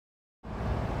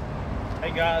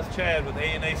Hey guys, Chad with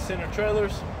A&A Center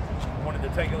Trailers. Wanted to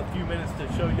take a few minutes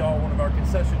to show y'all one of our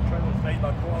concession trailers made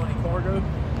by Quality Cargo.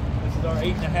 This is our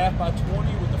 8.5 by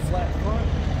 20 with a flat front.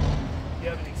 You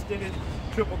have an extended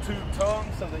triple tube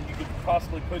tongue so that you could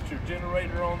possibly put your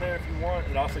generator on there if you want.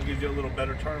 It also gives you a little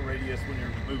better turn radius when you're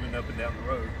moving up and down the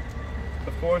road.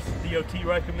 Of course, DOT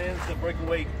recommends the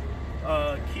breakaway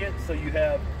kit, so you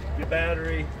have your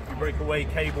battery, your breakaway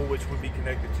cable, which would be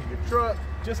connected to your truck,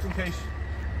 just in case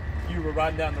you were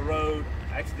riding down the road,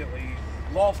 accidentally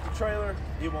lost the trailer,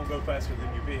 it won't go faster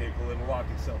than your vehicle, it'll lock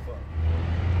itself up.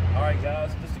 All right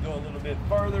guys, just to go a little bit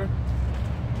further,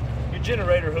 your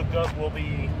generator hookup will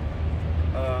be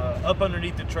up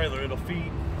underneath the trailer. It'll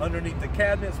feed underneath the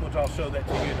cabinets, which I'll show that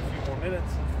to you in a few more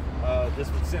minutes.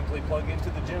 This would simply plug into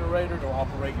the generator to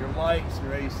operate your lights,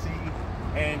 your AC,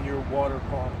 and your water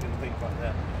pump and things like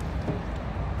that.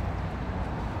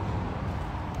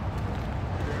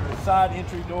 Your side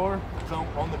entry door is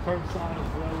on the curb side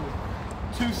as well with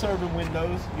two serving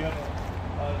windows. You have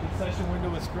a concession window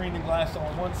with screening glass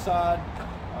on one side.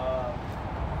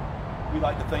 We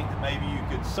like to think that maybe you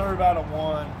could serve out of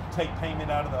one, take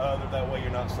payment out of the other, that way you're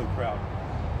not so crowded.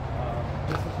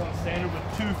 This one comes standard with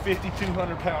two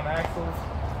 5,200-pound axles,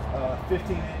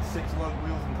 15-inch 6-lug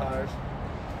wheels and tires.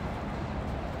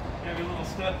 You have your little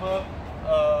step up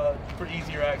for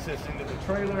easier access into the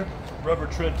trailer. Rubber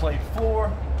tread plate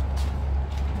floor.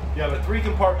 You have a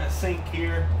 3-compartment sink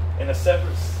here and a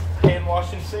separate hand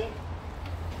washing sink.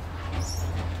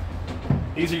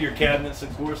 These are your cabinets,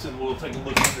 of course, and we'll take a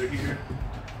look under here.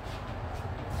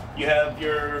 You have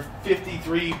your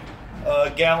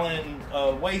 53-gallon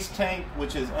waste tank,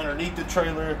 which is underneath the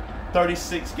trailer,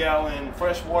 36-gallon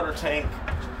freshwater tank.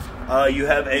 You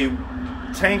have a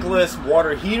tankless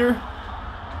water heater,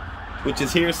 which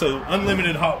is here, so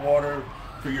unlimited hot water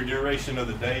for your duration of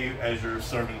the day as you're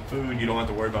serving food. You don't have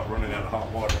to worry about running out of hot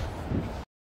water.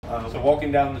 So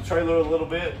walking down the trailer a little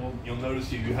bit, you'll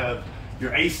notice you have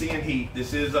your AC and heat.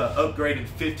 This is upgraded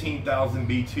 15,000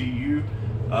 BTU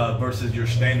versus your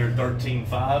standard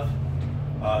 13.5.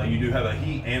 You do have a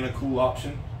heat and a cool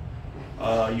option.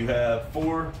 You have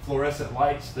 4 fluorescent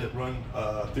lights that run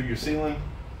through your ceiling.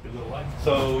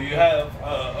 So you have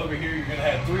over here, you're going to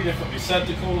have 3 different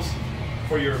receptacles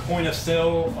for your point of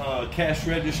sale, cash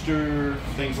register,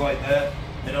 things like that.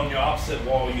 And on your opposite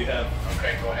wall, you have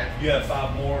You have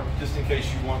 5 more, just in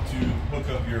case you want to hook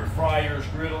up your fryers,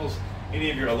 griddles, any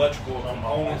of your electrical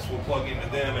components will plug into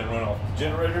them and run off the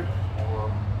generator.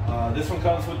 This one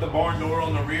comes with the barn door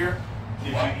on the rear.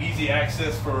 Gives you easy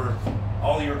access for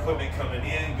all your equipment coming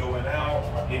in, going out.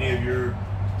 Any of your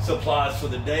supplies for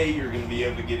the day, you're going to be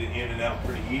able to get it in and out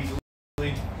pretty easily.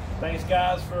 Thanks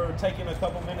guys for taking a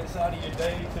couple minutes out of your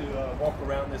day to walk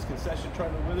around this concession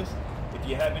trailer with us. If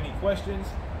you have any questions,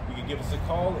 you can give us a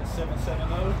call at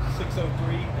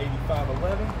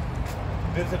 770-603-8511.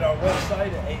 Visit our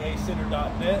website at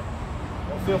aacenter.net.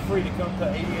 Or feel free to come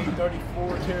to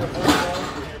 8834 Terra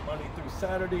Boulevard. We're here Monday through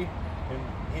Saturday, and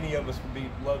any of us would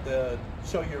love to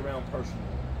show you around personally.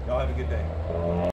 Y'all have a good day.